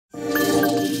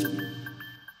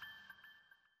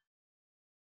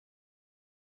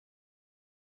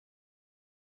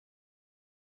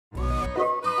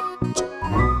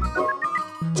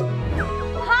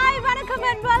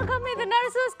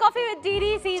this is Coffee with DD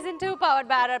Season 2 powered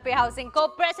by RRP Housing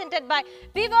co-presented by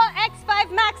Vivo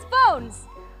X5 Max phones.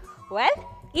 Well,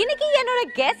 இன்னைக்கு என்னோட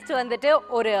guest வந்துட்டு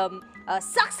ஒரு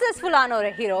சக்சஸ்ஃபுல்லான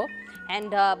ஒரு hero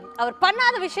and அவர்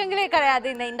பண்ணாத விஷயங்களே கிடையாது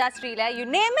இந்த இண்டஸ்ட்ரியில. You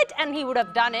name it and he would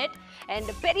have done it. And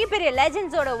பெரிய பெரிய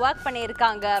லெஜெண்ட்ஸோட ஒர்க்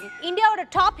பண்ணியிருக்காங்க, இந்தியாவோட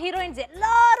டாப் ஹீரோயின்ஸ்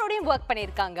எல்லாரோடையும் ஒர்க்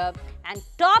பண்ணியிருக்காங்க அண்ட்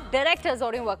டாப்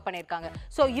டைரக்டர்ஸோடையும் ஒர்க் பண்ணியிருக்காங்க.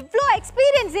 ஸோ இவ்வளோ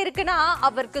எக்ஸ்பீரியன்ஸ் இருக்குன்னா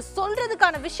அவருக்கு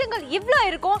சொல்றதுக்கான விஷயங்கள் இவ்வளோ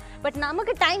இருக்கும். பட்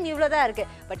நமக்கு டைம் இவ்வளோ தான் இருக்கு.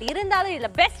 பட் இருந்தாலும்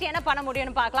இதில் பெஸ்ட் என்ன பண்ண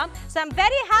முடியும்னு பார்க்கலாம். So I'm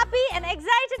very happy and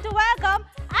excited to welcome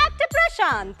actor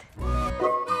Prashanth.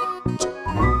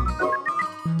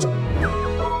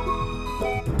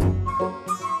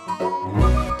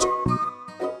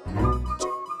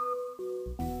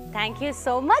 Thank you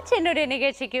so much என்னோட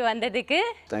நிகழ்ச்சிக்கு வந்ததுக்கு.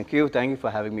 Thank you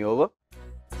for having me over.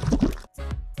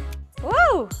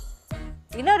 Wow!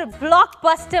 இன்னொரு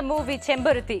blockbuster movie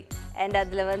செம்பருத்தி and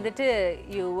அதுல வந்துட்டு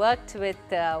you worked with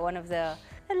one of the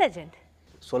legend.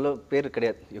 சொல்ல பேர்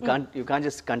கிடையாது. You can't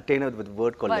just contain it with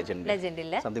word called legend. Legend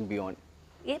இல்ல. Something beyond.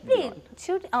 எப்படி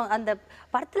ஷூட் அந்த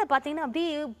படத்துல பாத்தீங்கன்னா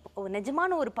அப்படியே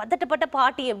நிஜமான ஒரு பதட்டப்பட்ட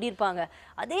பாட்டி எப்படி இருப்பாங்க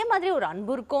அதே மாதிரி ஒரு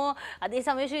அன்பு இருக்கும். அதே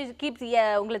சமயம் கீப்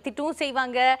உங்களை திட்டவும்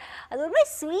செய்வாங்க. அது ஒரு மாதிரி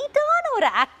ஸ்வீட்டான ஒரு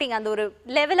ஆக்டிங், அந்த ஒரு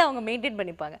லெவலை அவங்க மெயின்டைன்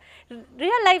பண்ணிப்பாங்க.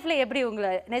 ரியல் லைஃப்ல எப்படி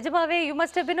உங்களை நிஜமாவே யூ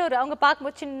மஸ்ட் ஹவ் பீன் ஒரு அவங்க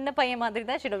பார்க்கும்போது சின்ன பையன் மாதிரி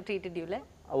தான் should have treated you.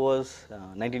 I was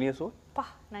 19 years old.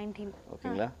 19.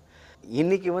 ஓகேங்களா?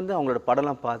 இன்னைக்கு வந்து அவங்களோட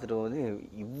படம்லாம் பார்த்துட்டு வந்து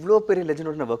இவ்வளோ பெரிய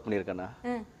லெஜெண்டோட நான் ஒர்க் பண்ணியிருக்கேன்னா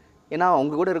ஏன்னா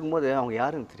அவங்க கூட இருக்கும்போது அவங்க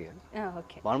யாருன்னு தெரியாது.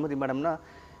 பானுமதி மேடம்னா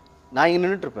நான் இங்கே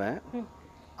நின்றுட்டுருப்பேன்,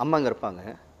 அம்மா அங்கே இருப்பாங்க,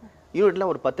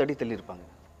 யூனிட்லாம் ஒரு 10 அடி தள்ளி இருப்பாங்க.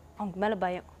 அவங்க மேலே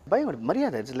பயம்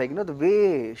மரியாதை. It's like the way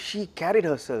she carried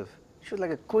her self. She was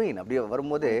like a queen. அப்படியே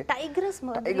வரும்போது டைக்ரஸ்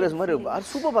மாதிரி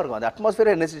சூப்பராக இருக்கும். அந்த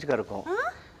அட்மாஸ்பியரே எனர்ஜெட்டிக்காக இருக்கும்.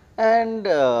 அண்ட்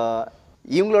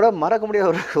இவங்களோட மறக்க முடியாத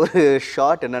ஒரு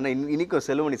ஷார்ட் என்னென்னா இன்னைக்கும்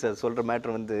செல்வமணி சார் சொல்கிற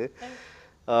மேட்ரு வந்து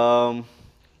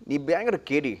நீ பயங்கர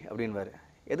கேடி அப்படின்வாரு.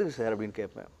 எதுக்கு சார் அப்படின்னு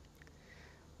கேட்பேன்.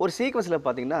 ஒரு சீக்வன்ஸில்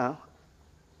பார்த்தீங்கன்னா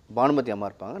பானுமதி அம்மா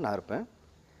இருப்பாங்க, நான் இருப்பேன்.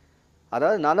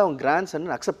 அதாவது நான் தான் அவங்க கிராண்ட்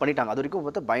சன் அக்செப்ட் பண்ணிட்டாங்க. அது வரைக்கும்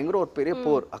பார்த்தா பயங்கர ஒரு பெரிய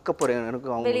போர் அக்கப்போர்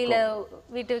எனக்கு அவங்க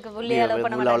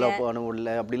உள்ள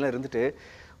அப்படிலாம் இருந்துட்டு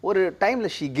ஒரு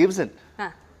டைமில் she gives and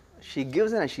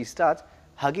she starts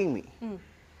hugging me.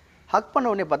 Haq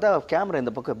பண்ண உடனே பார்த்தா கேமரா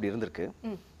இந்த பக்கம் இப்படி இருந்திருக்கு.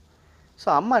 ஸோ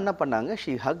அம்மா என்ன பண்ணாங்க,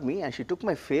 she Haq me and she took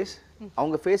my face.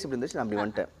 அவங்க ஃபேஸ் இப்படி இருந்துச்சு, நான் அப்படி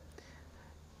வந்துட்டேன்.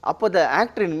 அப்போ the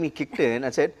actor in me kicked.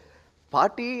 நான் set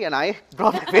party and I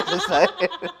brought my face inside,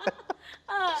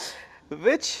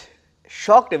 which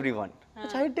shocked everyone.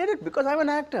 Which I did it because I'm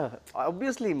an actor.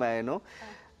 Obviously,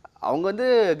 அவங்க வந்து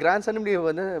கிராண்ட் சன் இப்படி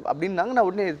வந்து அப்படின்னாங்க. நான்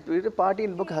உடனே பார்ட்டி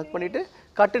இந்த பக்கம் ஹக் பண்ணிவிட்டு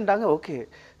கட்டுன்ட்டாங்க. ஓகே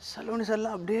சலோனி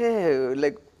சார்லாம் அப்படியே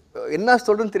லைக் என்ன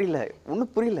சொல்கிறேன்னு தெரியல,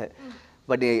 ஒன்றும் புரியல.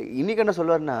 பட் இன்னைக்கு என்ன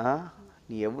சொல்லுவார்னா,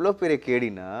 நீ எவ்வளோ பெரிய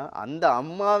கேடினா அந்த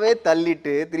அம்மாவே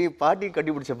தள்ளிட்டு திரும்பி பாட்டி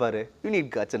கட்டி பிடிச்ச பாரு, you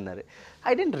need கட்ஸ்னாரு.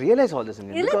 I didn't realize all this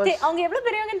because அவங்க எவ்வளவு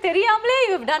பெரியவங்கன்னு தெரியாமலே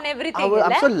you have done everything.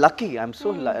 I'm so lucky.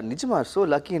 நிஜமா so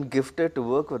lucky and gifted to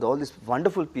work with all these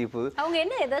wonderful people. அவங்க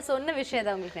என்ன ஏதோ சொன்ன விஷயம்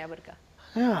ஏதாவது உங்களுக்கு ஞாபகம் இருக்கா?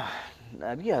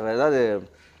 நிறைய. அதாவது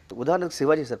உதாரணத்துக்கு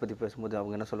சிவாஜி சார் பற்றி பேசும்போது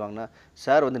அவங்க என்ன சொல்லுவாங்கன்னா,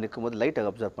 சார் வந்து நிற்கும்போது லைட்டை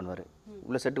அப்சர்வ் பண்ணுவார்.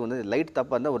 உள்ள செட்டு வந்து லைட்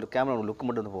தப்பாக இருந்தால் ஒரு கேமரா ஒரு லுக்கு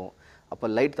மட்டும் வந்து போகும். அப்போ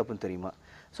லைட் தப்புன்னு தெரியுமா?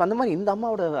 ஸோ அந்த மாதிரி இந்த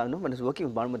அம்மாவோட working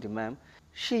with Bhanumathi ma'am,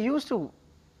 she use to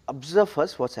observe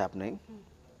first what's happening,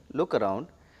 look around.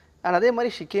 And அதே மாதிரி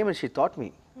she came and she thought me,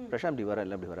 Prashanth இப்படி வர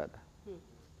இல்லை அப்படி வராது,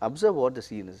 observe what the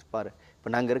scene is. பாரு இப்போ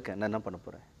நான் அங்கே இருக்கேன், நான் என்ன பண்ண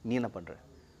போகிறேன், நீ என்ன பண்ணுற,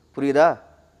 புரியுதா?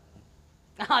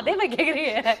 அதே மாதிரி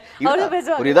கேட்குறீங்க,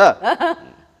 புரியுதா?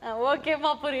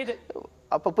 ஓகேம்மா புரியுது.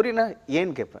 அப்போ புரியுனா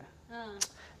ஏன்னு கேட்பேன்.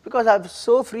 Because I'm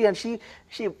so free and she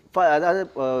அதாவது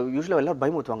யூஸ்வலாக எல்லாரும்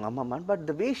பயமுறுத்துவாங்க அம்மாமான். But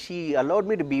the way she allowed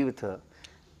me to be with her,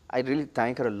 I really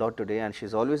thank her a lot today and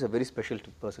she's always a very special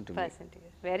person to me.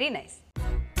 Very nice.